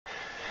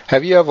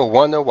Have you ever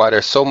wondered why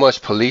there's so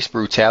much police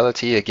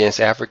brutality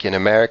against African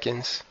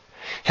Americans?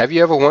 Have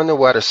you ever wondered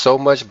why there's so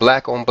much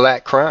black on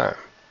black crime?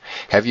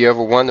 Have you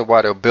ever wondered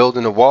why they're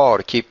building a wall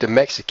to keep the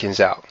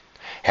Mexicans out?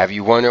 Have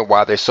you wondered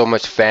why there's so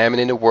much famine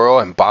in the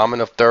world and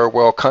bombing of third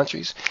world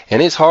countries? In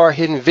this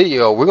hard-hitting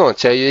video, we're going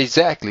to tell you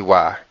exactly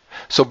why.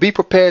 So be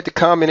prepared to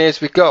comment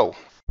as we go.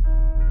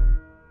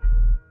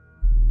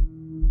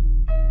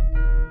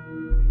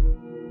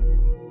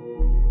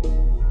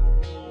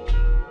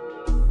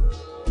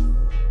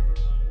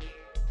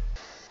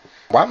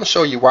 Well, I'm going to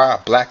show you why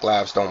black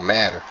lives don't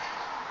matter.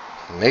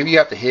 Maybe you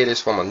have to hear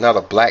this from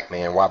another black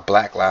man, why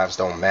black lives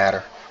don't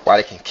matter, why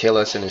they can kill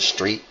us in the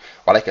street,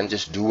 why they can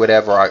just do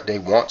whatever they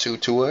want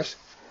to us.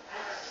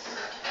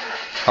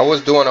 I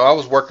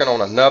was working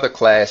on another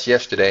class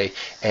yesterday,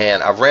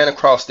 and I ran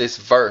across this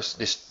verse,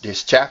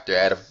 this chapter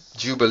out of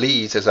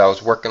Jubilees as I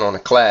was working on the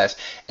class.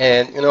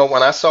 And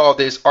when I saw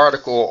this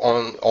article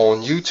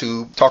on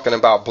YouTube talking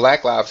about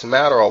Black Lives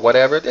Matter or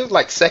whatever, it was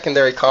like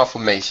secondary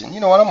confirmation. You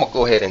know what, I'm gonna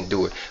go ahead and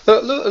do it.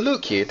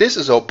 Look here, this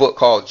is a book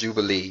called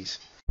Jubilees.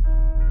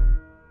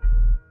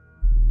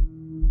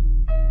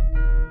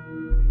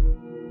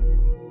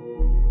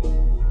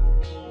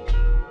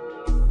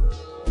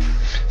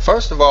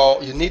 First of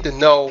all, you need to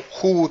know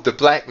who the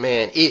black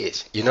man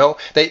is.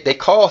 They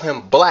call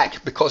him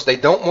black because they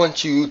don't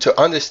want you to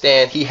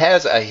understand he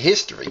has a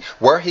history,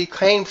 where he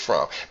came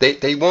from.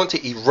 They want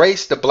to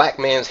erase the black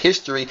man's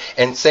history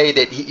and say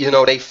that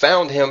they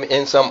found him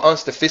in some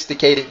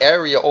unsophisticated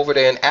area over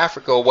there in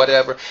Africa or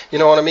whatever. You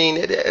know what I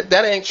mean?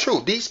 That ain't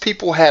true. These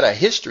people had a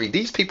history.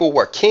 These people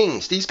were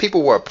kings. These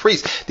people were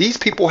priests. These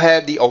people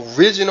had the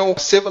original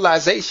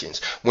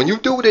civilizations. When you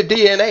do the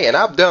DNA, and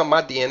I've done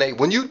my DNA,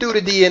 when you do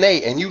the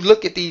DNA and you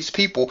look at these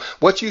people,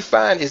 what you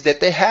find is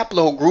that their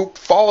haplogroup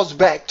falls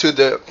back to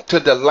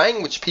the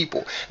language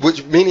people,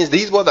 which means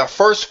these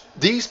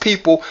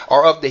people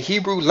are of the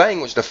Hebrew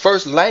language. The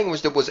first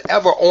language that was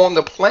ever on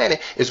the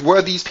planet is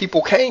where these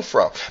people came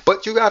from.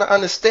 But you got to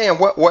understand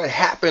what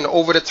happened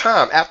over the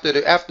time after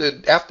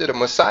the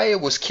Messiah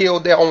was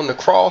killed there on the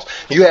cross.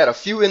 You had a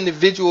few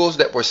individuals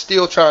that were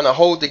still trying to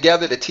hold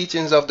together the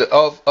teachings of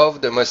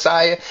the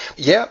Messiah.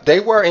 Yeah,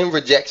 they were in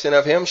rejection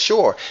of him,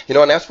 sure.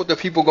 And that's what the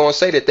people going to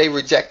say, that they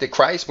rejected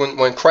Christ.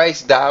 When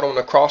Christ died on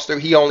the cross,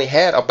 he only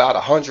had about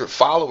 100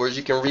 followers.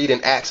 You can read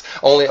in Acts,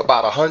 only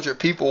about 100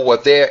 people were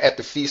there at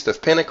the Feast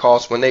of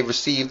Pentecost when they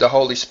received the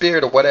Holy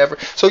Spirit or whatever.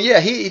 So yeah,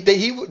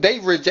 they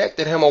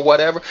rejected him or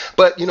whatever.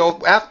 But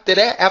after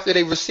that, after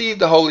they received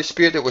the Holy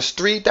Spirit, there was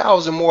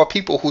 3,000 more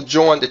people who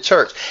joined the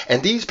church,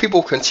 and these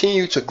people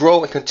continued to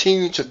grow and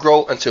continue to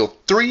grow until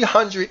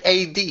 300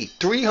 AD.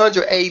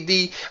 300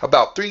 AD,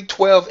 about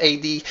 312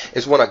 AD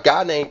is when a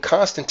guy named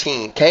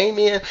Constantine came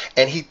in,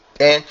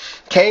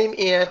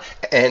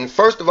 and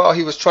first of all,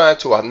 he was trying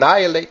to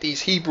annihilate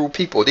these Hebrew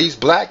people, these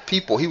black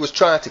people. He was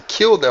trying to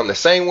kill them the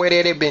same way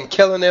that they'd been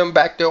killing them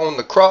back there on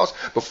the cross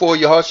before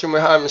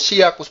Yahushua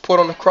Mashiach was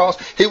put on the cross.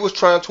 He was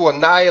trying to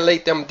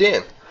annihilate them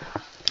then.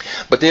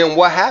 But then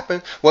what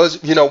happened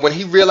was, when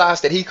he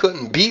realized that he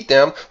couldn't beat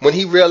them, when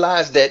he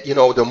realized that,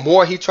 the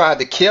more he tried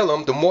to kill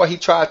them, the more he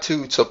tried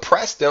to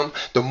suppress them,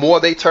 the more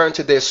they turned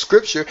to their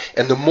scripture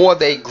and the more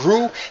they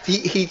grew,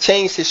 he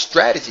changed his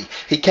strategy.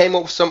 He came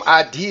up with some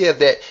idea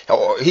that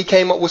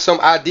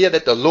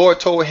the Lord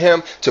told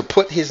him to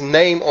put his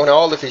name on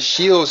all of his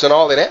shields and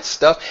all of that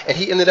stuff. And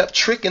he ended up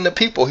tricking the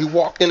people. He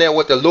walked in there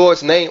with the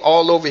Lord's name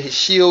all over his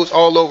shields,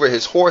 all over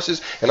his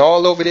horses, and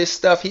all over this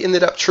stuff. He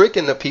ended up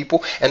tricking the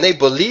people, and they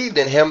believed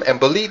in him and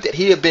believed that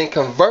he had been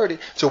converted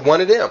to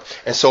one of them.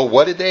 And so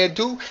what did they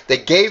do? They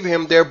gave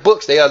him their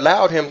books. They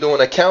allowed him, during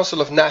the Council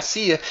of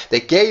Nicaea,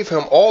 they gave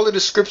him all of the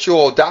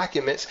scriptural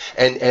documents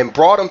and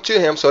brought them to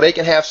him so they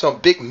can have some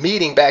big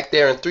meeting back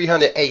there in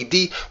 300 AD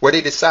where they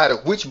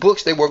decided which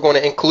books they were going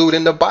to include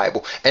in the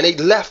Bible. And they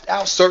left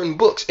out certain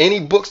books. Any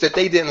books that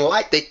they didn't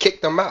like, they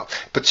kicked them out.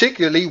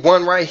 Particularly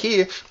one right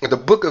here, the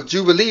book of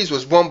Jubilees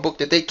was one book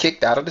that they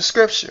kicked out of the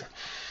scripture.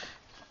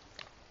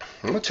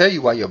 I'm going to tell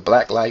you why your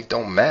black life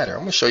don't matter. I'm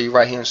going to show you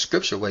right here in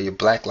scripture why your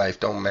black life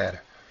don't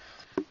matter.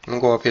 I'm going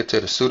to go up here to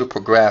the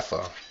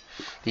pseudepigrapha.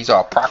 These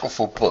are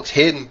apocryphal books,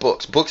 hidden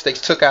books, books they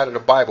took out of the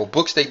Bible,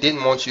 books they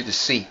didn't want you to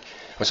see.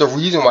 There's a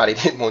reason why they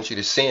didn't want you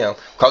to see them,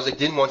 because they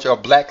didn't want your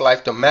black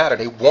life to matter.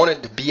 They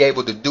wanted to be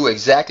able to do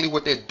exactly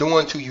what they're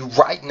doing to you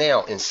right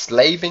now,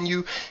 enslaving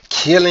you,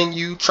 killing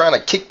you, trying to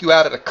kick you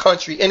out of the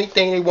country,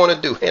 anything they want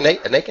to do. And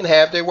they can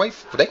have their way.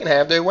 They can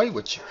have their way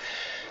with you.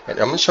 And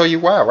I'm going to show you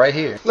why right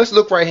here. Let's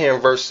look right here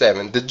in verse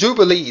 7. The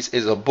Jubilees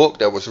is a book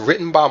that was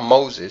written by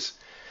Moses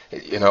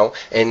you know,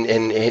 and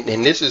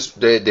this is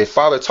the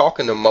Father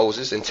talking to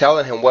Moses and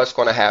telling him what's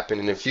going to happen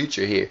in the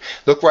future here.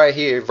 Look right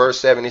here, verse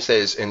 7, it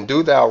says, "And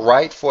do thou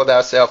write for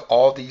thyself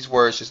all these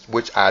words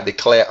which I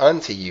declare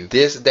unto you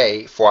this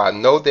day, for I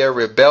know their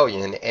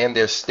rebellion and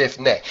their stiff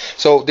neck."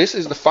 So this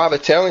is the Father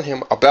telling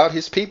him about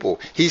his people.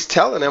 He's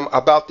telling him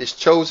about this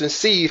chosen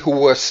seed who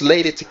were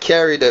slated to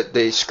carry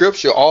the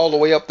scripture all the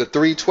way up to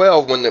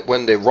 312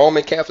 when the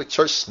Roman Catholic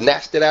Church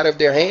snatched it out of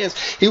their hands.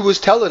 He was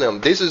telling them,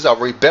 this is a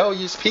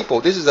rebellious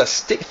people. This is a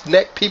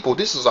stiff-necked people.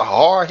 This is a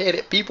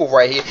hard-headed people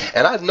right here.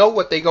 And I know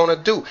what they're going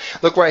to do.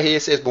 Look right here.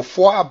 It says,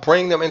 before I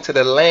bring them into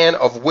the land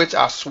of which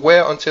I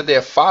swear unto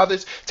their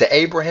fathers, to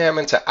Abraham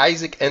and to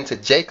Isaac and to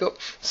Jacob,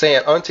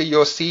 saying, unto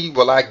your seed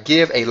will I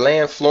give a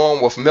land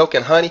flowing with milk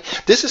and honey.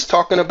 This is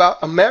talking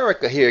about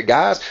America here,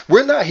 guys.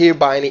 We're not here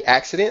by any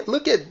accident.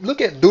 Look at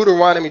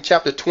Deuteronomy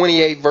chapter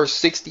 28, verse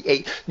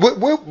 68.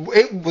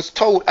 It was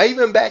told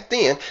even back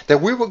then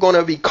that we were going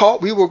to be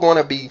caught, we were going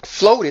to be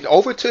floated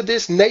over to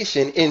this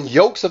nation in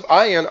yokes of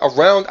iron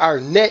around our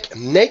neck,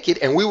 naked,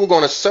 and we were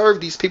going to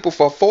serve these people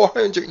for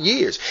 400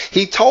 years.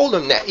 He told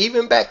them that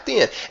even back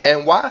then.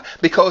 And why?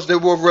 Because they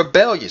were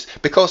rebellious,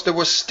 because they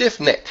were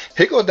stiff-necked.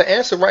 Here goes the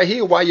answer right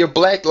here why your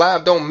black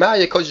lives don't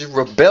matter, because you're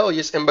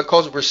rebellious and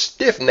because we're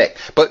stiff-necked.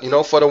 But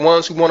for the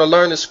ones who want to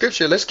learn the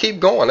scripture, let's keep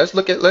going.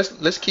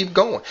 Let's keep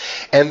going.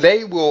 And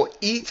they will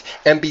eat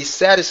and be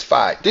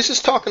satisfied. This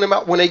is talking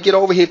about when they get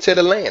over here to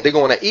the land. They're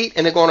going to eat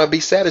and they're going to be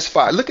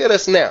satisfied. Look at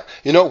us now.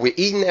 We're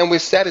eating and we're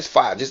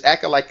satisfied. Just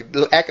acting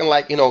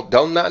like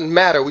don't nothing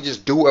matter. We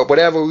just do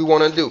whatever we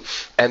want to do.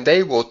 And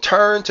they will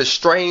turn to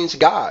strange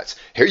gods.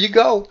 Here you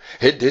go.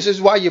 This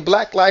is why your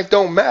black life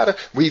don't matter.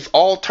 We've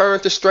all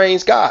turned to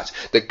strange gods.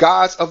 The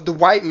gods of the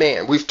white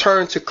man. We've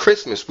turned to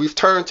Christmas. We've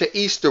turned to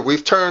Easter.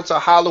 We've turned to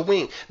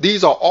Halloween.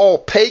 These are all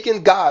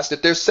pagan gods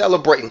that they're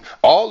celebrating.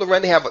 All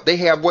around they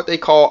have what they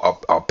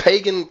call a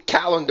pagan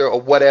calendar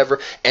or whatever.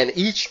 And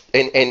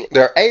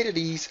there are 8 of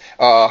these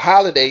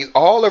holidays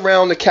all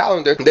around the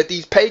calendar that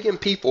these pagan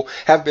people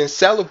have been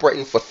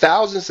celebrating for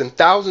thousands and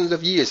thousands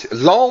of years.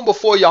 Long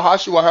before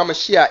Yahushua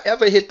HaMashiach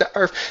ever hit the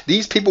earth,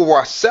 these people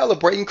were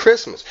celebrating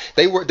Christmas.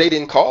 They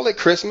didn't call it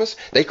Christmas.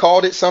 They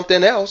called it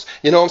something else.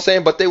 You know what I'm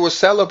saying? But they were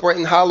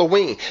celebrating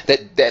Halloween.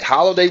 That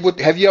holiday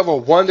have you ever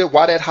wondered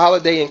why that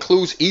holiday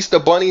includes Easter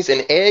bunnies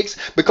and eggs?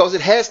 Because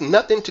it has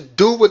nothing to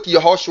do with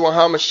Yahushua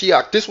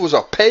HaMashiach. This was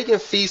a pagan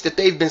feast that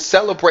they've been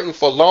celebrating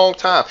for a long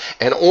time.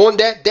 And on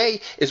that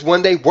day is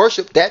when they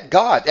worship that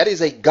God. That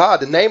is a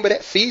God. The name of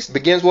that feast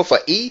begins with an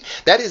E.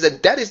 That is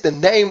the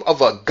name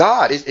of a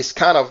God. It's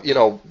kind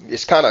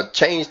of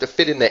changed to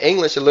fit in the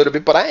English a little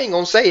bit, but I ain't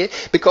gonna say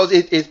it because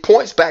it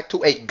points back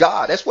to a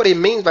God. That's what it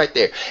means right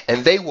there.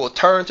 And they will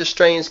turn to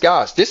strange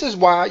gods. This is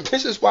why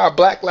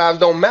black lives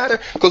don't matter,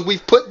 because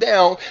we've put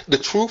down the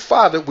true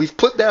Father, we've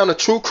put down the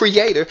true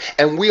Creator,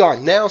 and we are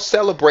now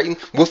celebrating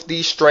with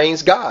these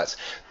strange gods.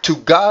 To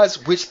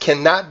gods which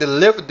cannot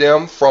deliver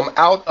them from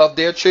out of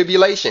their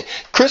tribulation.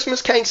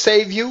 Christmas can't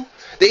save you.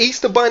 The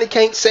Easter bunny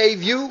can't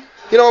save you.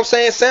 You know what I'm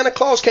saying? Santa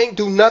Claus can't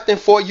do nothing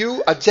for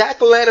you. A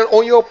jack-o'-lantern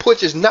on your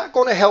porch is not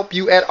going to help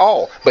you at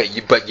all. But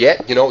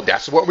yet,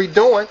 that's what we're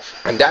doing.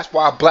 And that's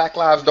why black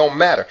lives don't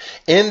matter.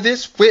 In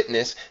this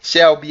witness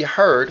shall be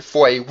heard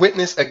for a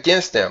witness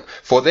against them.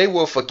 For they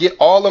will forget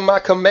all of my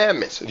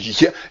commandments.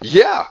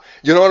 Yeah.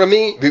 You know what I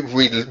mean?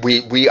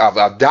 We have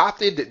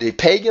adopted the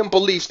pagan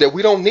beliefs that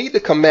we don't need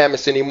the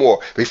commandments anymore.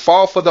 We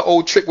fall for the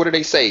old trick. What do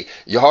they say?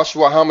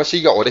 Yahushua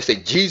HaMashiach, or they say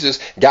Jesus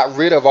got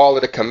rid of all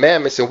of the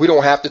commandments and we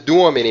don't have to do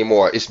them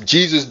anymore. It's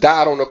Jesus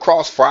died on the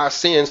cross for our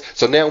sins,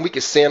 so now we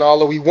can sin all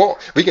that we want.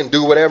 We can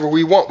do whatever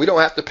we want. We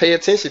don't have to pay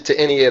attention to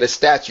any of the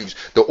statutes,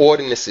 the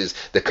ordinances,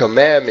 the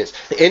commandments,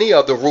 any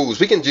of the rules.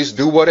 We can just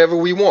do whatever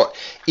we want.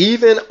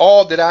 Even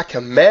all that I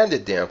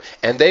commanded them,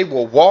 and they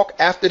will walk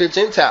after the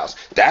Gentiles.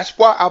 That's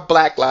why our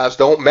black lives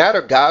don't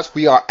matter, guys.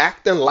 We are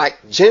acting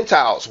like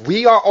Gentiles.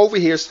 We are over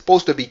here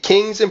supposed to be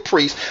kings and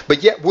priests,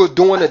 but yet we're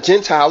doing the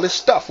Gentile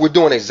stuff. We're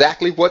doing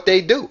exactly what they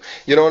do.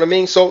 You know what I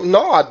mean? So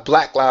no, our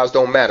black lives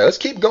don't matter. Let's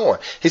keep going.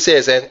 He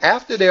says, and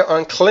after their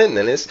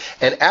uncleanness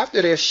and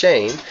after their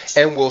shame,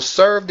 and will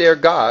serve their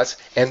gods,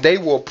 and they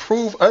will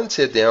prove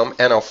unto them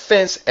an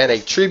offense and a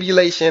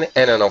tribulation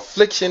and an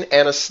affliction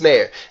and a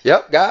snare.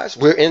 Yep, guys,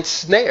 we're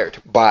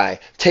ensnared by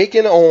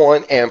taking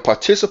on and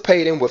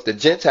participating with the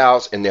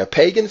Gentiles in their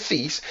pagan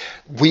feasts.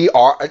 We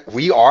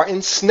are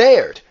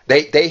ensnared.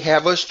 They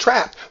have us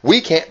trapped.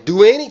 We can't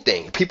do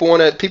anything.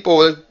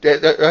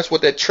 That's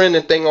what that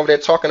trending thing over there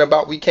talking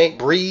about. We can't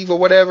breathe or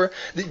whatever.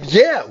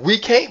 Yeah, we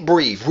can't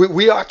breathe.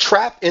 We are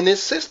trapped in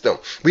this system.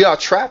 We are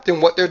trapped in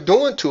what they're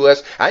doing to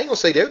us. I ain't gonna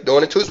say they're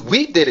doing it to us.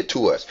 We did it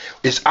to us.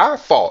 It's our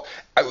fault.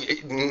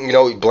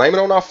 Blame it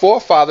on our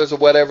forefathers or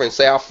whatever, and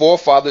say our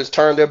forefathers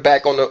turned their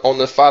back on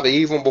the Father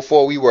even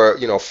before we were,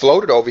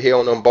 floated over here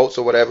on them boats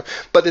or whatever.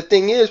 But the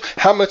thing is,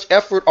 how much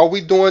effort are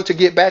we doing to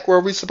get back where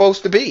we're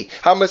supposed to be?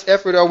 How much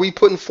effort are we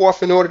putting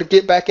forth in order to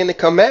get back in the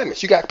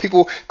commandments? You got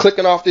people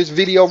clicking off this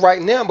video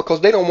right now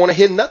because they don't want to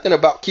hear nothing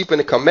about keeping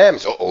the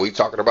commandments. He's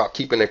talking about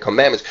keeping the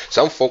commandments.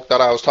 Some folk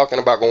thought I was talking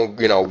about going,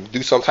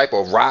 do some type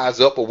of rise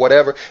up or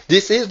whatever.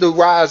 This is the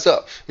rise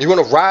up. You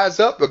want to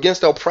rise up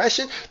against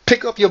oppression?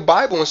 Pick up your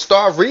Bible and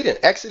start reading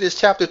Exodus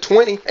chapter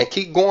 20 and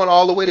keep going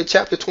all the way to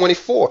chapter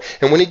 24.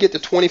 And when you get to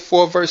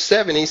 24 verse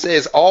 7, he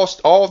says,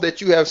 all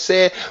that you have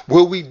said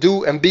will we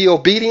do and be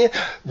obedient.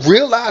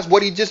 Realize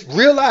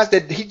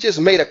that he just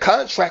made a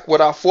contract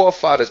with our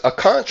forefathers, a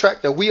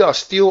contract that we are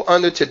still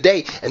under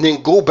today, and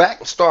then go back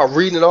and start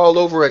reading it all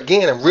over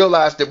again and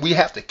realize that we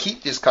have to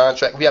keep this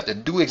contract. We have to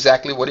do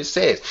exactly what it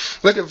says.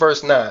 Look at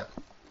verse 9.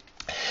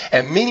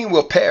 And many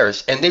will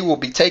perish, and they will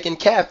be taken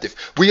captive.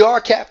 We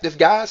are captive,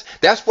 guys.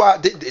 That's why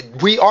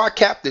we are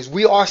captives.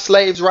 We are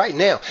slaves right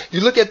now.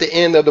 You look at the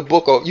end of the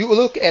book of, you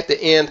look at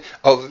the end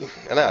of,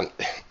 and I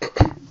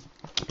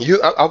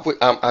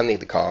need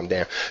to calm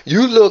down.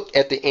 You look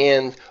at the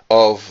end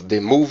of the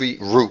movie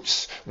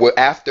Roots, where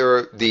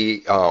after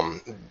the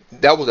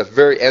that was a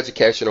very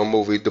educational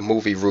movie, the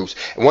movie Roots.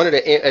 And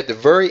at the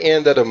very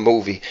end of the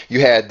movie,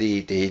 you had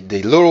the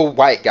little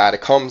white guy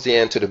that comes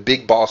in to the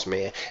big boss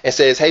man and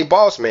says, "Hey,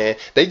 boss man,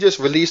 they just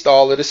released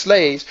all of the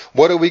slaves.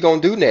 What are we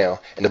gonna do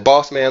now?" And the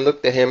boss man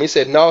looked at him. He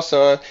said, "No,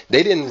 son,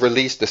 they didn't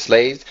release the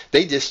slaves.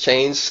 They just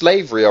changed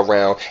slavery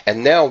around,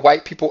 and now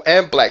white people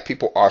and black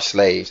people are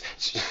slaves."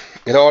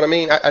 You know what I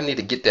mean? I need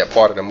to get that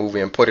part of the movie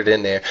and put it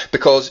in there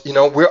because,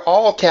 we're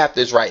all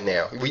captives right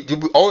now.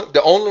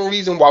 The only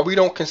reason why we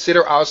don't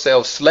consider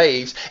ourselves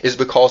slaves is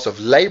because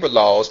of labor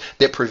laws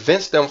that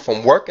prevents them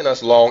from working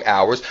us long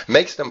hours,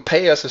 makes them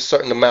pay us a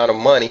certain amount of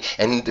money,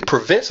 and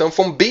prevents them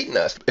from beating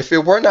us. If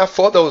it were not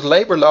for those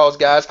labor laws,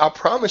 guys, I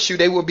promise you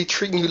they would be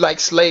treating you like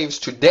slaves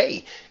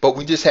today. But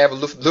we just have a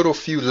little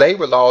few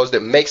labor laws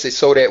that makes it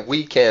so that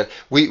we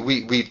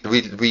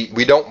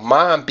don't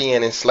mind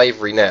being in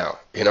slavery now.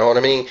 You know what I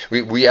mean?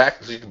 We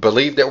actually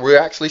believe that we're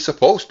actually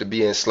supposed to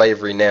be in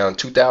slavery now in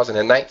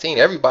 2019.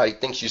 Everybody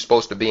thinks you're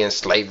supposed to be in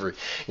slavery.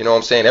 You know what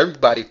I'm saying?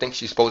 Everybody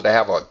thinks you're supposed to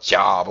have a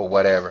job or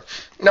whatever.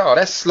 No,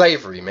 that's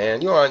slavery,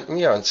 man. You're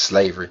on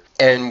slavery.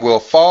 And will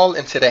fall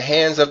into the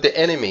hands of the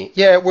enemy.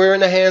 Yeah, we're in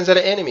the hands of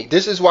the enemy.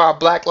 This is why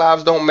Black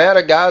Lives Don't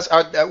Matter, guys.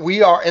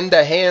 We are in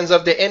the hands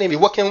of the enemy.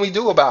 What can we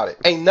do about it?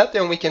 Ain't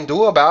nothing we can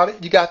do about it.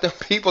 You got the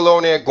people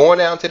on there going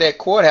down to that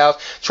courthouse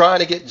trying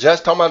to get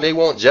justice, talking about they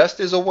want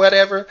justice or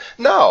whatever.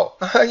 No,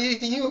 we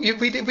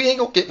ain't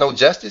gonna get no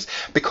justice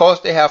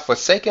because they have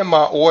forsaken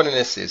my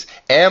ordinances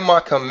and my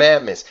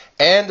commandments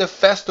and the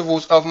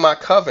festivals of my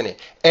covenant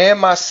and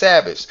my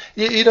Sabbaths.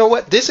 You know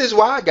what? This is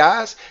why,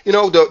 guys.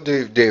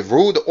 The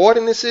rule, the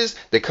ordinances,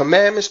 the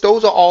commandments,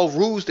 those are all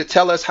rules that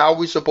tell us how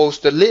we're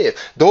supposed to live.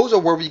 Those are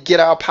where we get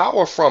our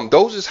power from.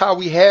 Those is how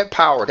we had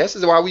power. This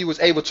is why we was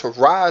able to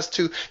rise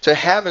to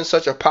having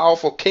such a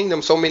powerful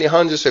kingdom so many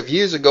hundreds of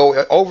years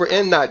ago over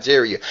in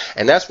Nigeria.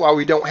 And that's why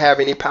we don't have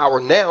any power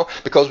now,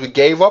 because we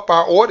gave up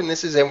our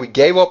ordinances and we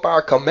gave up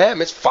our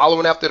commandments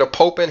following after the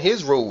Pope and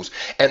his rules.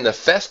 And the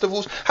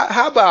festivals,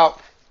 how about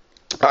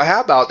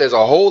there's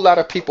a whole lot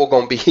of people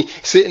going to be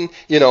sitting,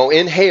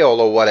 in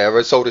hell or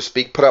whatever, so to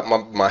speak, put up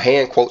my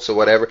hand quotes or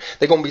whatever.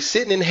 They're going to be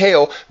sitting in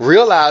hell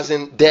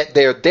realizing that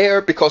they're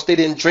there because they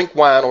didn't drink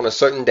wine on a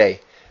certain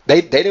day. They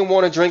didn't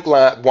want to drink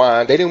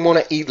wine. They didn't want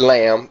to eat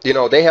lamb.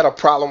 They had a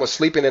problem with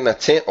sleeping in a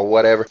tent or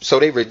whatever. So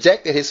they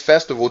rejected his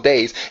festival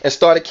days and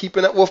started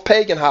keeping up with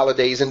pagan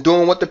holidays and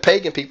doing what the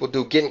pagan people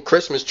do, getting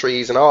Christmas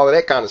trees and all of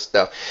that kind of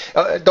stuff.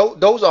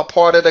 Those are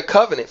part of the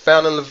covenant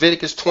found in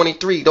Leviticus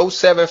 23. Those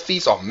 7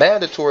 feasts are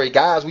mandatory,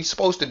 guys. We're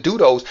supposed to do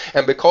those.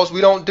 And because we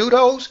don't do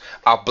those,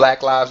 our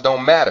black lives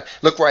don't matter.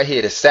 Look right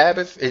here. The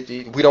Sabbath,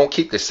 we don't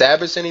keep the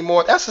Sabbaths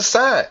anymore. That's a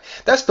sign.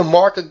 That's the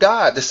mark of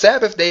God. The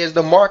Sabbath day is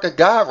the mark of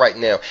God right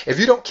now. If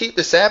you don't keep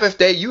the Sabbath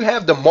day, you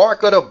have the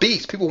mark of the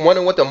beast. People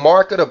wondering what the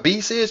mark of the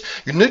beast is.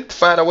 You need to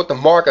find out what the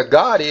mark of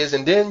God is,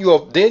 and then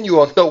you'll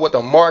know what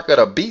the mark of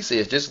the beast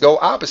is. Just go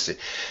opposite.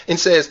 It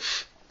says,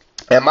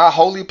 "And my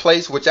holy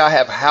place, which I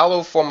have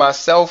hallowed for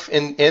myself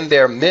in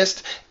their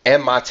midst,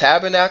 and my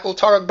tabernacle,"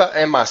 talk about,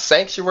 "and my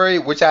sanctuary,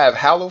 which I have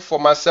hallowed for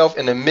myself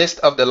in the midst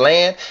of the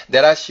land,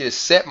 that I should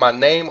set my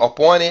name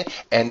upon it,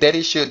 and that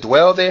it should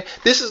dwell there."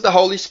 This is the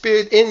Holy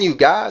Spirit in you,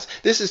 guys.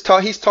 He's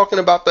talking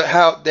about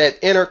how that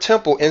inner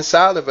temple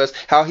inside of us,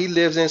 how he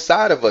lives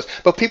inside of us.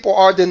 But people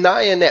are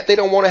denying that. They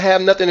don't want to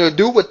have nothing to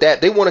do with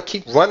that. They want to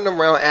keep running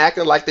around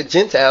acting like the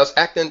Gentiles,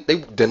 they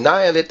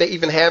denying that they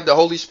even have the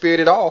Holy Spirit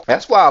at all.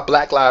 That's why our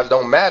black lives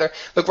don't matter.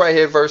 Look right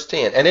here, verse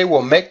 10. "And they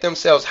will make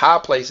themselves high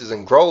places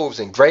and groves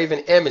and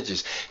graven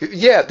images."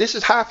 Yeah, this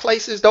is high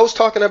places. Those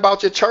talking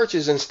about your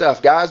churches and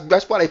stuff, guys.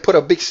 That's why they put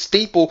a big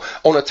steeple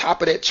on the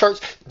top of that church,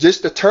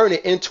 just to turn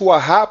it into a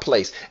high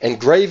place. And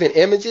graven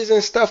images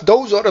and stuff,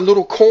 those are the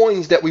little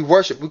coins that we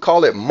worship. We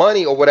call it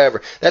money or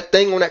whatever. That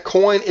thing on that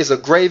coin is a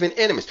graven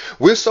image.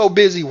 We're so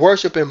busy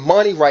worshiping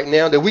money right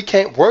now that we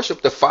can't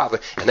worship the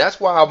Father. And that's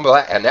why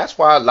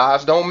our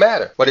lives don't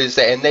matter. What does it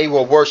say? "And they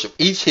will worship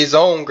each his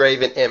own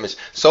graven image,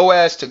 so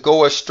as to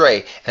go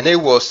astray. And they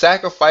will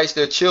sacrifice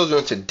their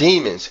children to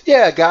demons."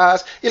 Yeah,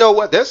 guys, you know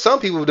what? There's some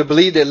people that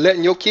believe that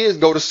letting your kids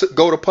go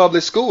to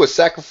public school is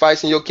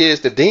sacrificing your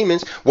kids to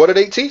demons. What are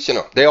they teaching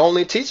them? They're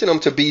only teaching them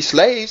to be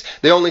slaves.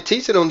 They're only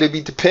teaching them to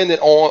be dependent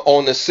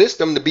on the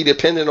system, to be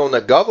dependent on the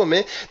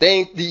government.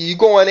 You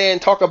go in there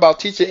and talk about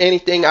teaching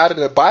anything out of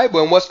the Bible,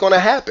 and what's going to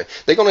happen?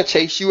 They're going to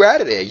chase you out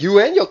of there. You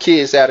and your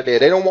kids out of there.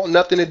 They don't want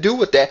nothing to do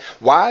with that.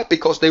 Why?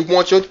 Because they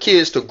want your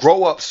kids to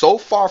grow up so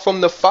far from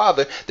the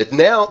Father that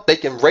now they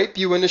can rape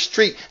you in the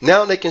street.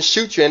 Now they can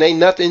shoot you, and ain't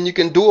nothing you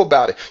can do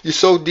about it. You're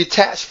so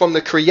detached from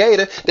the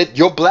Creator that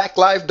your black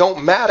life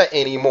don't matter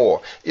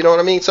anymore. You know what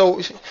I mean?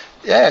 So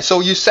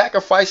you're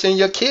sacrificing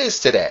your kids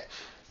to that.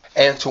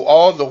 and to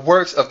all the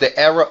works of the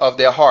error of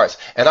their hearts.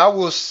 And I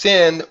will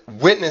send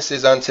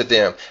witnesses unto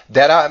them,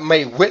 that I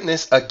may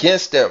witness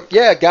against them.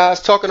 Yeah, guys,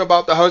 talking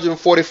about the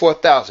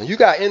 144,000. You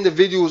got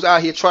individuals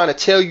out here trying to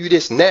tell you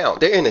this now.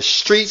 They're in the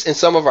streets in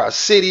some of our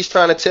cities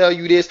trying to tell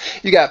you this.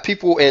 You got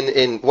people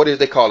in what do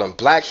they call them?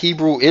 Black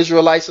Hebrew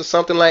Israelites or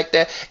something like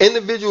that.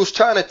 Individuals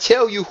trying to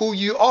tell you who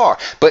you are.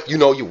 But, you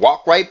know, you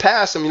walk right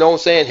past them, you know what I'm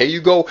saying? Here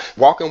you go,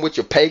 walking with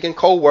your pagan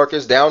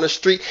co-workers down the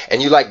street,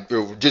 and you like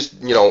just,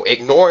 you know,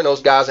 ignoring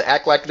those guys and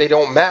act like they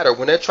don't matter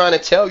when they're trying to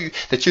tell you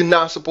that you're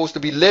not supposed to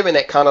be living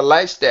that kind of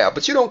lifestyle.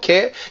 But you don't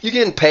care. You're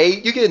getting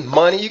paid. You're getting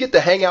money. You get to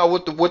hang out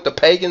with the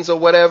pagans or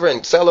whatever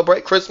and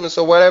celebrate Christmas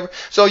or whatever.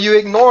 So you're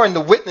ignoring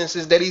the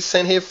witnesses that he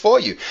sent here for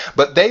you.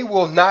 But they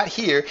will not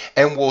hear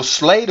and will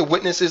slay the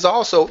witnesses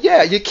also.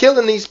 Yeah, you're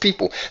killing these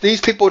people.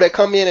 These people that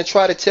come in and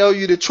try to tell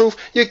you the truth,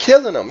 you're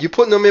killing them. You're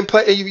putting them in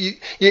play.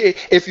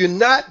 If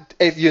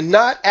you're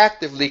not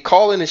actively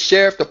calling the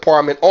sheriff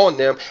department on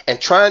them and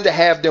trying to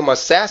have them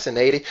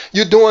assassinated,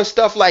 you're doing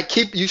stuff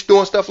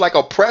like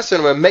oppressing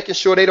them and making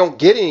sure they don't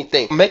get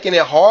anything, making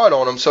it hard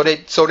on them so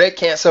they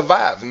can't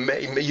survive.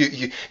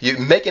 You're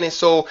making it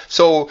so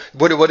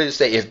what did it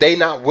say? If they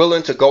not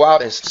willing to go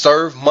out and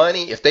serve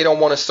money, if they don't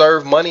want to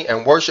serve money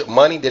and worship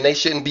money, then they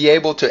shouldn't be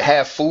able to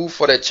have food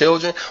for their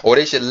children, or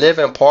they should live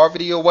in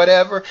poverty or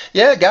whatever.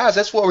 Yeah, guys,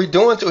 that's what we're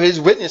doing to his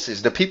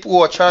witnesses. The people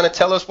who are trying to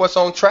tell us what's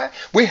on track,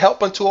 we're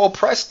helping to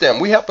oppress them.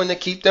 We're helping to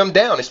keep them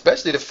down,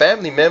 especially the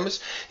family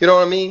members. You know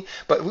what I mean?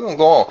 But we're going to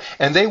go on.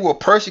 And they will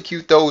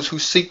persecute those who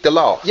seek the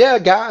law. Yeah,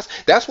 guys,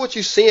 that's what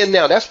you're seeing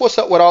now. That's what's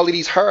up with all of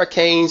these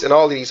hurricanes and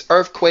all of these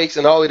earthquakes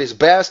and all of this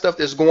bad stuff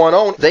that's going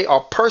on. They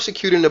are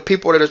persecuting the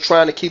people that are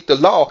trying to keep the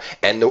law,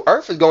 and the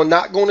earth is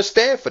not going to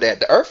stand for that.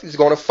 The earth is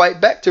going to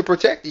fight back to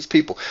protect these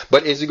people.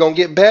 But is it going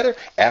to get better?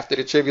 After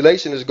the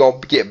tribulation, is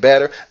going to get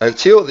better.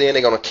 Until then,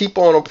 they're going to keep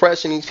on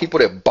oppressing these people.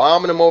 They're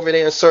bombing them over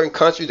there in certain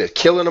countries. They're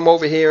killing them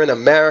over here in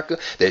America.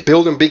 They're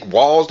building big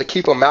walls to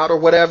keep them out or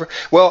whatever.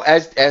 Well,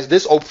 as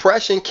this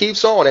oppression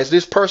keeps on, as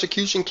this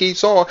persecution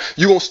keeps on,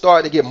 you're going to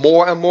start to get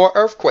more and more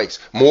earthquakes,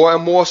 more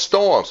and more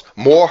storms,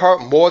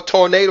 more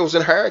tornadoes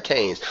and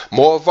hurricanes,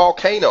 more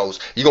volcanoes.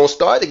 You're going to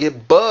start to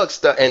get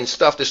bugs and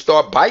stuff to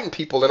start biting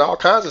people, and all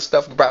kinds of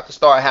stuff about to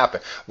start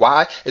happening.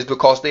 Why? It's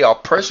because they are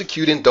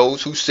persecuting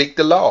those who seek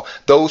the law,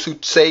 those who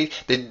say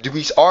that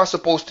we are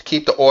supposed to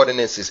keep the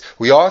ordinances,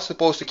 we are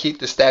supposed to keep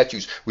the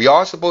statutes, we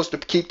are supposed to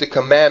keep the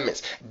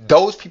commandments.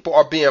 Those people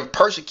are being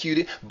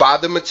persecuted by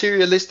the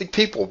materialistic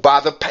people, by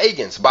the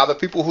pagans, by the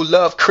people who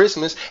love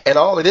Christmas, and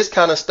all of this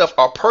kind of stuff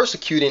are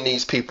persecuting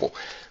these people.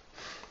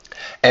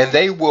 And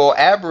they will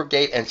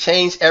abrogate and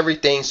change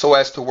everything so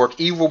as to work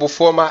evil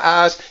before my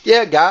eyes.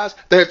 Yeah, guys,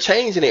 they're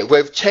changing it.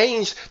 We've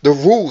changed the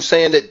rules,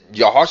 saying that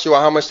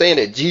Yahushua Ahmaud saying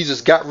that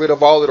Jesus got rid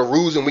of all of the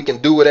rules and we can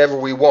do whatever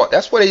we want.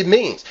 That's what it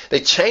means. They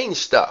changed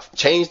stuff,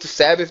 changed the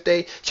Sabbath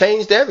day,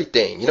 changed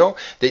everything. You know,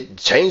 they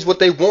changed what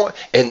they want.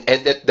 And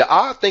the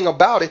odd thing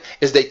about it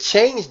is they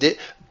changed it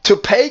to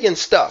pagan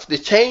stuff. They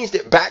changed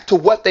it back to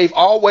what they've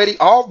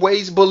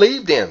always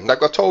believed in.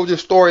 Like I told you a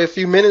story a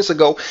few minutes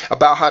ago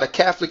about how the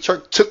Catholic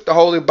Church took the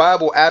Holy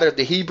Bible out of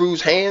the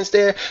Hebrews' hands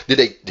there.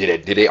 Did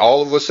they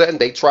all of a sudden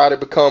they try to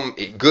become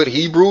good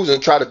Hebrews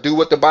and try to do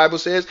what the Bible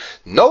says?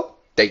 Nope.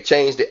 They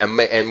changed it and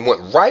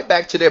went right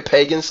back to their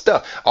pagan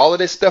stuff. All of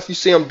this stuff you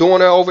see them doing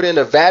there over there in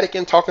the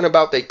Vatican, talking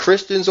about they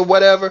Christians or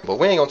whatever. But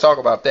we ain't going to talk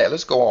about that.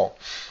 Let's go on.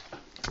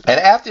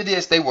 And after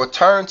this, they will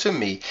turn to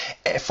me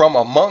from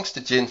amongst the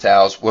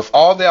Gentiles with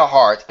all their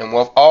heart and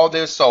with all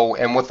their soul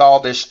and with all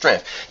their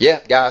strength. Yeah,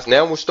 guys,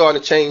 now we're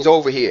starting to change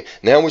over here.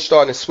 Now we're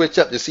starting to switch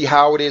up to see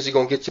how it is you're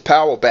going to get your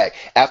power back.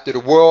 After the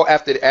world,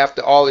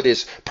 after all of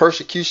this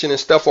persecution and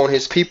stuff on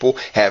his people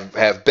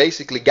have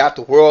basically got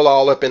the world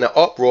all up in an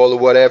uproar or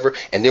whatever.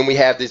 And then we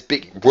have this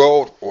big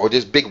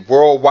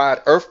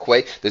worldwide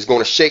earthquake that's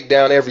going to shake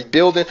down every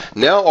building.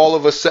 Now all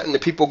of a sudden the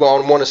people are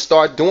going to want to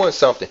start doing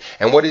something.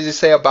 And what does it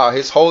say about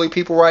his holy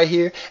people right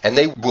here? And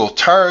they will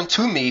turn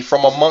to me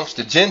from amongst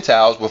the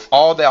Gentiles with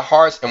all their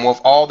hearts and with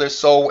all their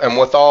soul and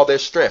with all their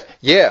strength.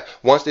 Yeah,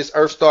 once this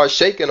earth starts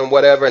shaking or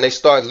whatever, and they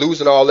start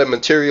losing all their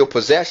material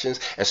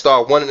possessions and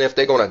start wondering if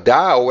they're going to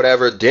die or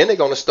whatever, then they're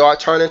going to start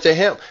turning to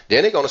him.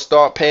 Then they're going to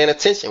start paying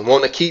attention,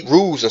 want to keep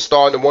rules and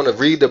starting to want to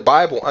read the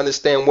Bible,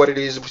 understand what it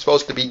is we're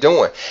supposed to be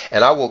doing.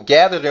 And I will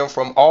gather them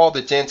from all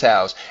the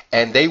Gentiles,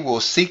 and they will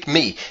seek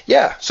me.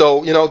 Yeah,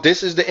 so, you know,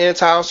 this is the end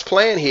times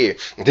plan here.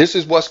 This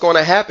is what's going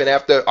to happen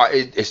after.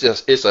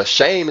 It's a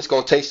shame it's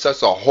going to take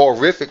such a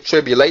horrific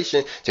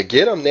tribulation to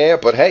get them there.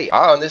 But hey,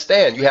 I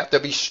understand. You have to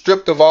be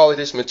stripped of all of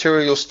this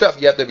material stuff.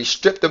 You have to be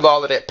stripped of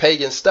all of that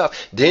pagan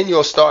stuff. Then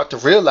you'll start to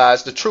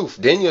realize the truth.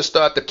 Then you'll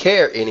start to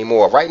care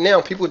anymore. Right now,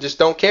 people just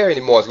don't care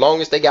anymore. As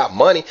long as they got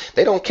money,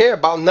 they don't care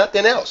about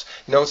nothing else.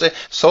 You know what I'm saying?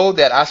 So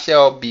that I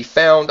shall be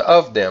found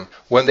of them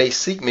when they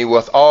seek me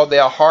with all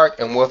their heart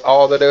and with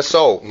all of their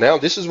soul. Now,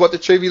 this is what the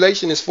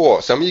tribulation is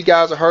for. Some of you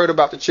guys have heard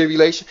about the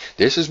tribulation.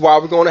 This is why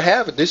we're going to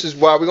have it. This is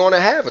why we're going to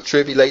have a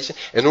tribulation,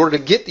 in order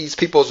to get these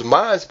people's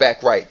minds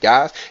back right,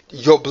 guys.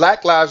 Your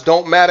black lives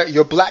don't matter.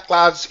 Your black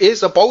lives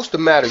is supposed to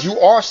matter. You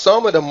are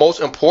some of the most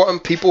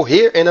important people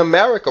here in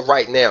America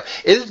right now.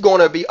 It is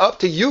going to be up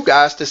to you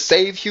guys to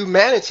save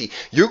humanity.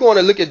 You're going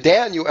to look at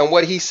Daniel and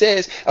what he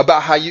says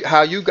about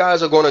how you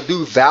guys are going to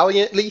do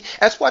valiantly.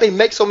 That's why they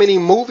make so many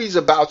movies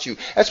about you.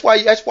 That's why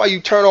you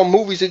turn on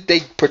movies that they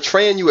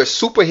portraying you as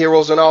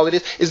superheroes and all of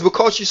this, is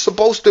because you're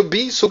supposed to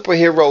be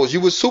superheroes. You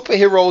were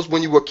superheroes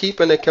when you were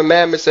keeping the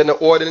commandments and the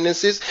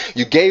ordinances.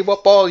 You gave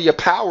up all your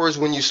powers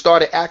when you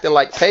started acting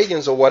like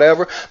pagans or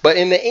whatever. But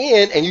in the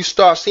end, and you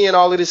start seeing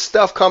all of this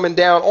stuff coming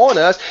down on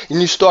us,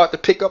 and you start to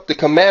pick up the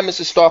commandments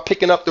and start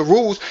picking up the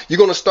rules, you're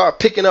going to start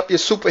picking up your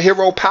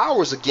superhero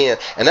powers again.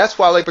 And that's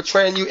why they're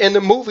portraying you in the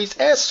movies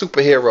as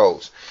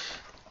superheroes.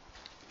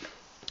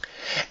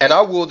 And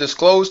I will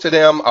disclose to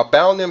them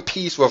abounding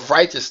peace with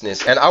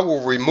righteousness, and I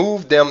will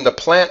remove them the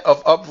plant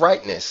of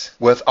uprightness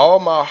with all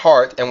my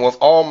heart and with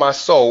all my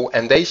soul,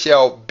 and they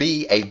shall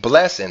be a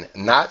blessing,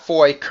 not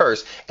for a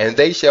curse, and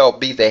they shall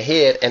be the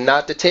head and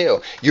not the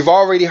tail. You've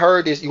already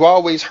heard this. You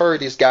always heard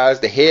this, guys,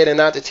 the head and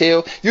not the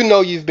tail. You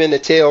know you've been the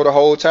tail the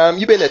whole time.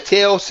 You've been the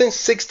tail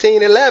since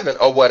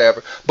 1611 or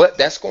whatever. But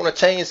that's going to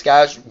change,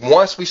 guys.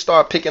 Once we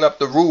start picking up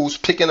the rules,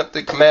 picking up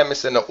the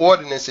commandments and the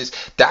ordinances,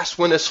 that's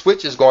when the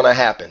switch is going to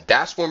happen.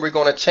 That's when we're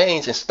going to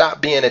change and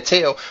stop being a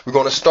tail. We're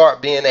going to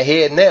start being a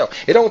head now.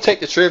 It don't take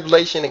the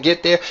tribulation to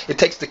get there. It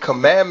takes the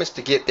commandments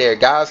to get there,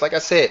 guys. Like I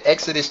said,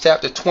 Exodus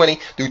chapter 20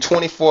 through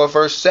 24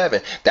 verse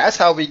 7. That's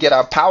how we get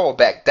our power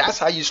back. That's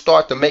how you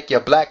start to make your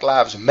black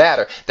lives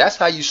matter. That's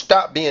how you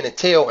stop being a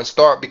tail and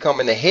start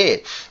becoming a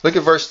head. Look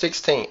at verse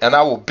 16. And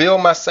I will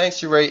build my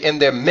sanctuary in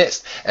their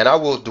midst, and I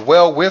will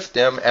dwell with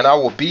them, and I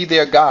will be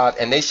their God,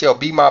 and they shall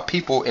be my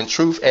people in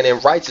truth and in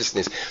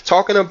righteousness.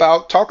 Talking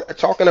about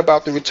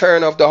the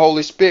return of the Holy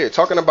Spirit,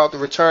 talking about the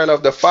return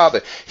of the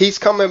Father. He's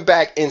coming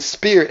back in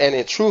spirit and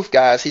in truth,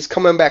 guys. He's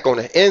coming back on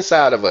the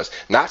inside of us,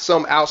 not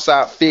some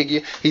outside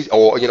figure.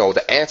 Or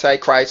the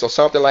Antichrist or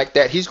something like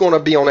that. He's going to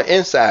be on the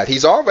inside.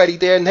 He's already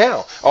there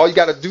now. All you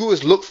got to do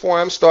is look for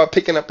him, start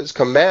picking up his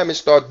commandments,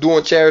 start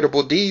doing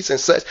charitable deeds and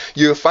such.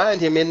 You'll find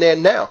him in there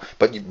now.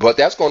 But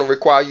that's going to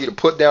require you to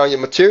put down your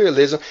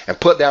materialism and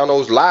put down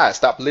those lies.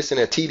 Stop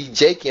listening to T.D.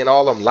 Jakey and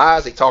all them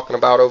lies they talking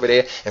about over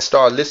there, and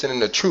start listening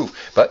to truth.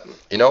 But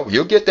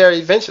you'll get there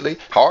eventually.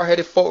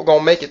 Hard-headed folk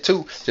gonna make it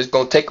too. Just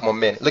gonna take them a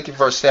minute. Look at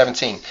verse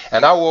 17.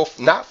 And I will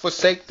not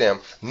forsake them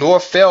nor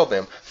fail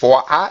them,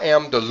 for I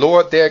am the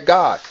Lord their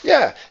God.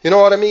 Yeah, you know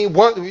what I mean?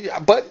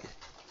 But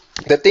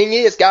the thing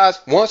is, guys,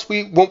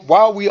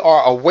 while we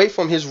are away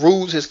from his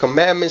rules, his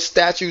commandments,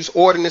 statutes,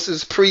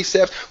 ordinances,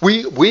 precepts,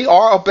 we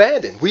are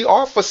abandoned. We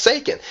are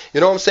forsaken.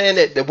 You know what I'm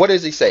saying? That what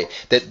does he say?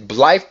 That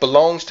life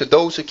belongs to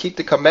those who keep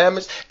the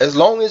commandments. As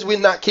long as we're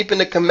not keeping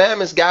the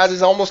commandments, guys,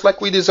 it's almost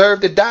like we deserve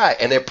to die.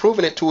 And they're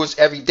proving it to us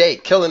every day,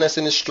 killing us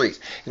in the streets.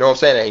 You know what I'm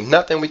saying? There ain't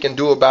nothing we can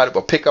do about it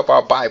but pick up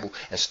our Bible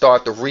and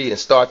start to read and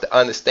start to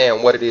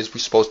understand what it is we're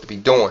supposed to be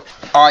doing.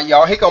 All right,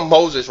 y'all, here come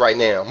Moses right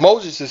now.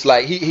 Moses is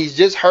like, he's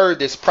just heard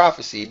this prophecy.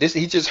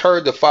 He just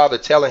heard the Father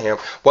telling him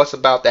what's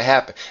about to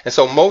happen. And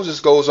so Moses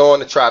goes on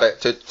to try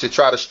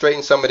to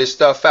straighten some of this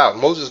stuff out.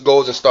 Moses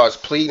goes and starts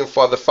pleading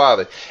for the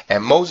Father.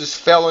 And Moses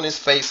fell on his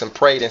face and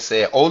prayed and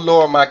said, O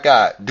Lord my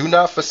God, do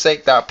not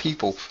forsake thy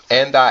people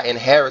and thy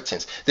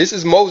inheritance. This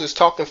is Moses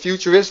talking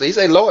futuristically. He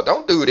said, Lord,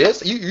 don't do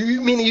this.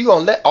 You mean you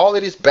gonna let all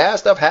of this bad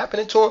stuff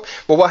happening to him?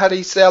 Well, how did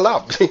he sell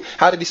out?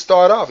 How did he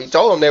start off? He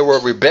told them they were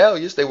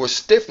rebellious, they were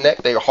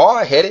stiff-necked, they were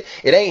hard-headed.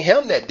 It ain't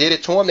him that did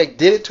it to them. They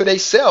did it to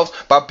themselves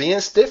by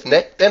being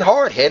stiff-necked and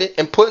hard-headed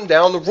and putting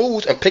down the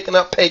rules and picking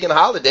up pagan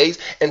holidays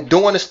and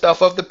doing the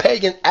stuff of the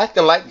pagan,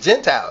 acting like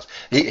Gentiles.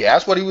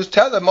 That's what he was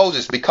telling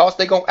Moses. Because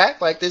they're going to act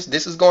like this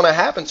is going to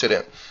happen to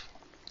them.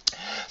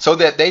 So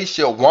that they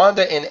shall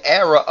wander in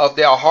error of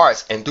their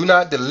hearts, and do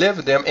not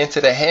deliver them into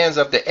the hands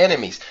of the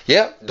enemies.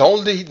 Yeah,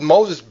 don't leave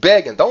Moses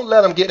begging. Don't let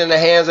them get in the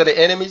hands of the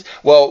enemies.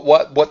 Well,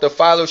 what the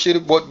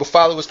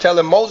Father was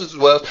telling Moses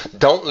was,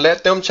 don't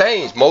let them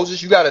change.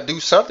 Moses, you got to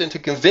do something to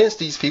convince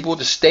these people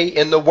to stay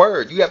in the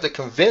word. You have to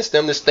convince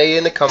them to stay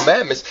in the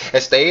commandments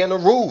and stay in the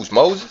rules,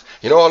 Moses.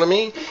 You know what I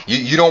mean?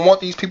 You don't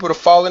want these people to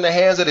fall in the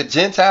hands of the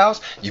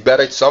Gentiles. You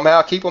better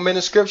somehow keep them in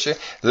the scripture,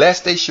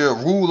 lest they should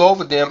rule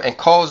over them and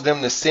cause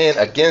them to sin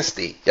against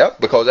thee.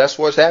 Yep, because that's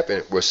what's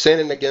happening. We're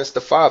sinning against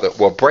the Father.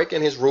 We're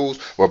breaking his rules.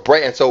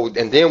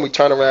 And then we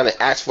turn around and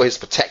ask for his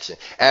protection,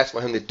 ask for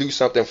him to do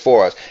something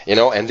for us,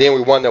 and then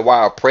we wonder why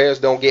our prayers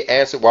don't get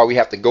answered, why we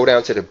have to go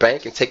down to the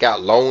bank and take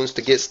out loans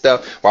to get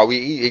stuff, why we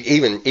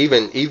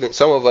even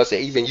some of us are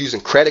even using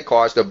credit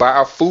cards to buy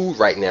our food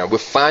right now. We're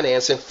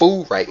financing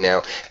food right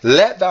now.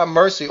 Let thy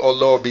mercy, O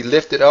Lord, be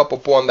lifted up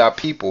upon thy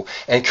people,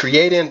 and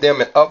create in them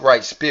an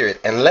upright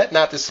spirit, and let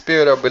not the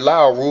spirit of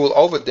Belial rule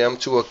over them,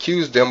 to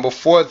accuse them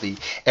before thee,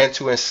 and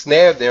to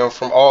ensnare them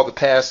from all the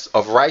paths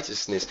of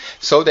righteousness,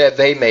 so that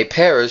they may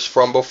perish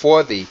from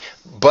before thee.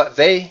 But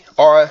they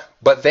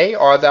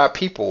are thy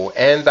people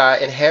and thy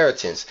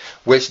inheritance,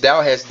 which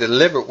thou hast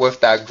delivered with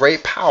thy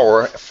great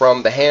power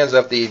from the hands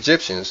of the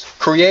Egyptians.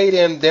 Create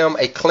in them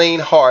a clean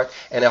heart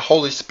and a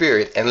holy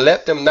spirit, and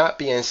let them not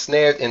be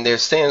ensnared in their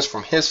sins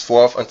from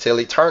henceforth until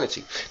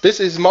eternity. This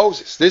is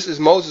Moses. This is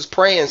Moses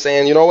praying,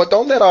 saying, you know what,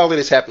 don't let all of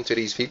this happen to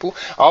these people.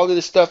 All of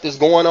this stuff that's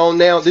going on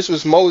now, this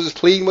was Moses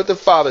pleading with the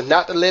Father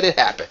not to let it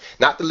happen,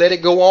 not to let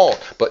it go on.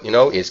 But,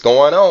 it's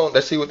going on.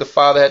 Let's see what the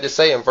Father had to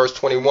say in verse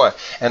 21.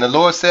 And the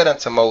Lord said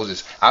unto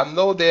Moses, I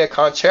know their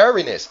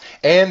contrariness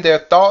and their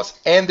thoughts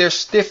and their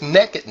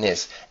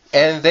stiff-neckedness,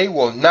 and they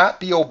will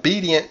not be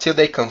obedient till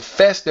they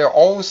confess their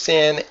own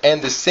sin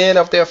and the sin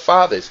of their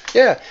fathers.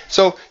 Yeah,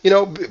 so,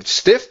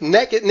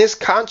 stiff-neckedness,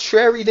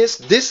 contrariness,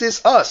 this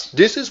is us.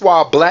 This is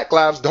why black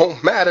lives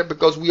don't matter,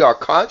 because we are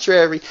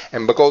contrary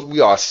and because we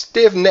are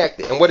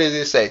stiff-necked. And what does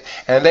it say?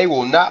 And they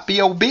will not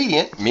be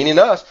obedient, meaning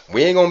us.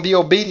 We ain't going to be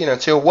obedient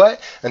until what?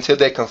 Until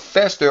they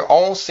confess their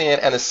own sin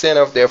and the sin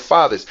of their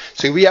fathers.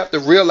 So we have to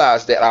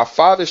realize that our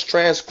fathers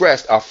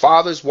transgressed, our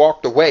fathers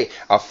walked away,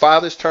 our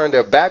fathers turned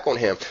their back on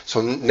him.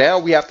 So now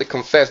we have to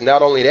confess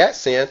not only that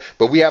sin,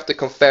 but we have to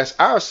confess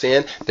our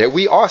sin, that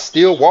we are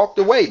still walked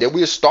away, that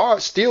we are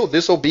still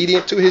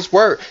disobedient to his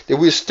word, that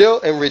we're still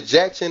in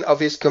rejection of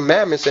his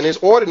commandments and his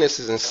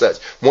ordinances and such.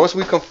 Once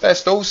we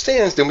confess those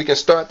sins, then we can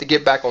start to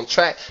get back on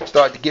track,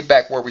 start to get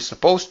back where we're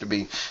supposed to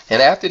be.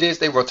 And after this,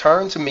 they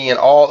return to me in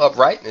all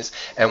uprightness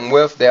and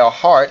with their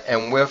heart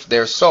and with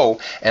their soul,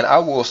 and I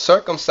will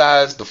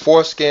circumcise the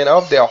foreskin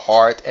of their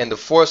heart and the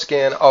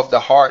foreskin of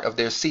the heart of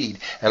their seed,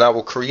 and I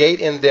will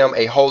create in them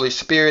a holy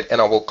spirit,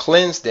 and I will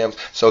cleanse them,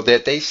 so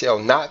that they shall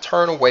not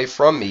turn away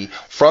from me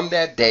from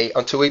that day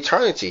unto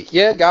eternity.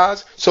 Yeah,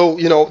 guys. So,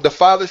 the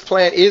Father's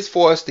plan is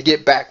for us to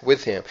get back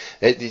with him.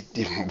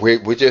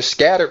 We're just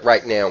scattered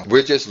right now.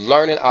 We're just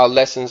learning our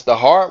lessons the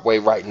hard way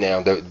right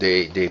now.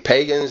 The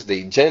pagans,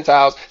 the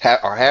Gentiles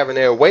are having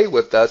their way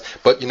with us.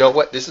 But you know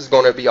what? This is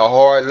going to be a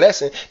hard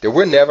lesson that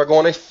we're never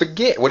going to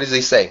forget. What does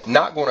he say?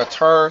 Not going to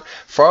turn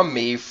from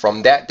me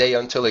from that day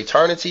until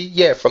eternity.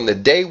 Yeah, from the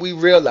day we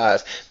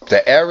realize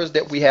the errors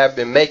that we have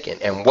been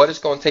making and what it's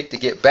going to take to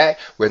get back,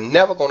 we're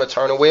never going to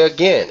turn away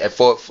again. And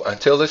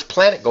until this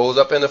planet goes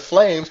up in the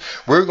flames,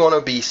 we're going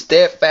to be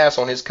steadfast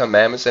on his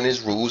commandments and his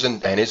rules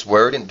and his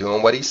word, and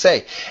doing what he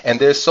say. And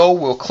their soul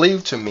will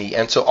cleave to me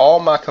and to all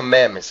my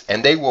commandments,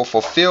 and they will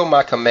fulfill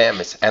my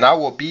commandments, and I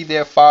will be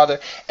their father,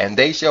 and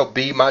they shall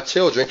be my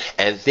children.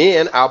 And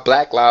then our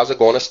black lives are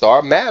going to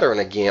start mattering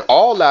again.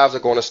 All lives are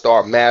going to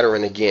start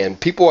mattering again.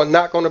 People are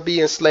not going to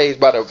be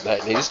enslaved by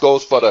this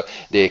goes for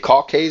the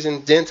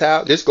Caucasian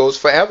Gentile. This goes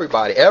for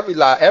everybody.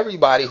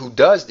 Everybody who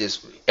does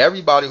this,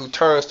 everybody who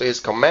turns to his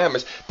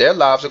commandments, their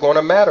lives are going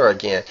to matter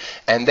again.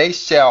 And they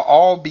shall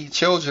all be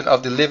children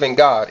of the living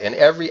God, and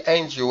every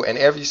angel and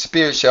every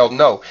spirit shall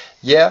know.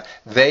 Yeah,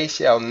 they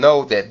shall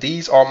know that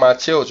these are my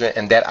children,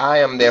 and that I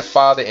am their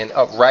father in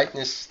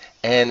uprightness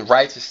and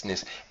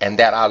righteousness, and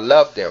that I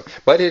love them.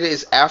 But it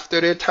is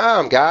after their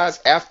time, guys.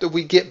 After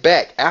we get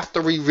back,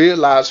 after we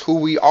realize who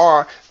we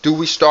are, do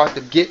we start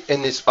to get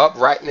in this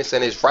uprightness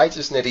and his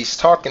righteousness that he's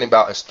talking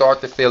about, and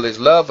start to feel his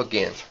love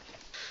again.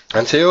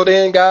 Until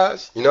then,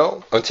 guys,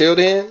 they're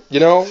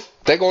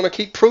going to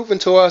keep proving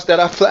to us that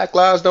our black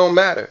lives don't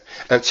matter.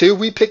 Until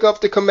we pick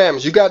up the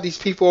commandments. You got these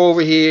people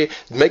over here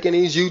making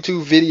these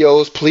YouTube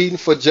videos, pleading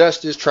for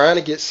justice, trying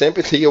to get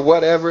sympathy or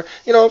whatever.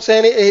 You know what I'm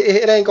saying?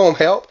 It ain't going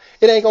to help.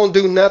 It ain't going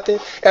to do nothing.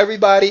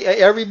 Everybody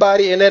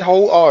in that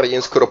whole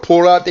audience could have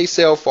pulled out their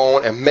cell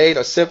phone and made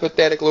a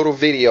sympathetic little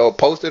video,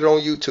 posted it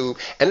on YouTube,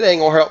 and it ain't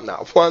going to help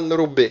not one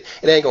little bit.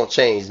 It ain't going to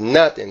change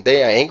nothing.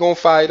 They ain't going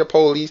to fire the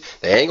police.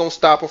 They ain't going to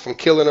stop them from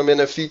killing them in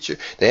the future.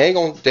 They ain't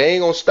going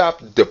to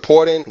stop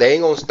deporting. They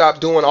ain't going to stop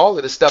doing all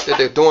of the stuff that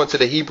they're doing to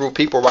the Hebrew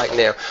people right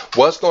now.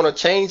 What's going to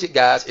change it,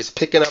 guys, is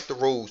picking up the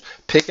rules,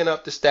 picking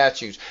up the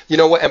statutes. You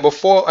know what? And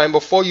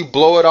before you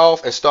blow it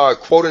off and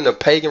start quoting the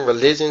pagan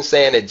religion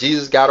saying that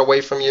Jesus got away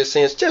from your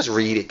sins, just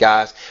read it,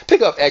 guys.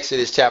 Pick up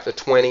Exodus chapter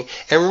 20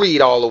 and read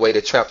all the way to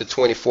chapter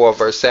 24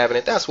 verse 7.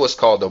 And that's what's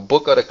called the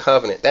book of the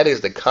covenant. That is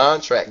the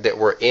contract that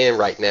we're in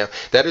right now.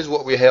 That is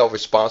what we're held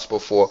responsible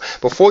for.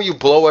 Before you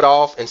blow it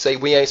off and say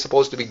we ain't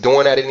supposed to be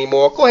doing that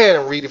anymore, go ahead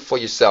and read it for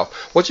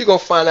yourself. What you're going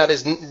to find out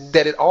is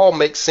that it all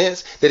makes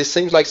sense, that it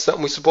seems like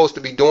something we're supposed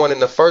to be doing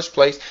in the first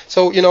place.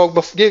 So,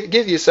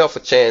 give yourself a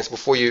chance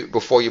before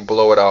you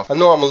blow it off. I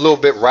know I'm a little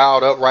bit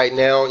riled up right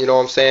now. You know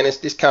what I'm saying?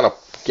 It's kind of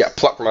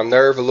plucked my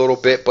nerve a little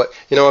bit, but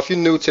if you're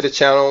new to the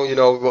channel,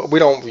 we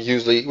don't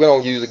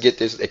usually get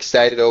this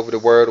excited over the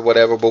word or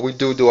whatever, but we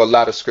do a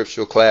lot of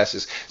scriptural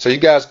classes. So you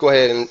guys go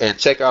ahead and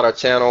check out our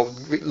channel.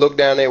 Look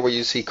down there where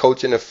you see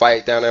Coaching the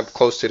Fight down there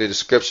close to the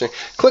description.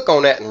 Click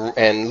on that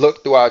and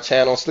look through our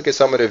channels. Look at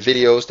some of the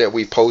videos that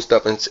we post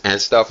up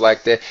and stuff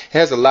like that. It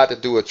has a lot to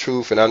do with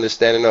truth and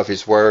understanding of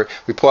his word.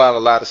 We pull out a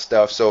lot of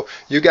stuff. So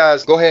you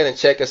guys go ahead and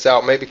check us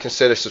out. Maybe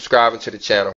consider subscribing to the channel.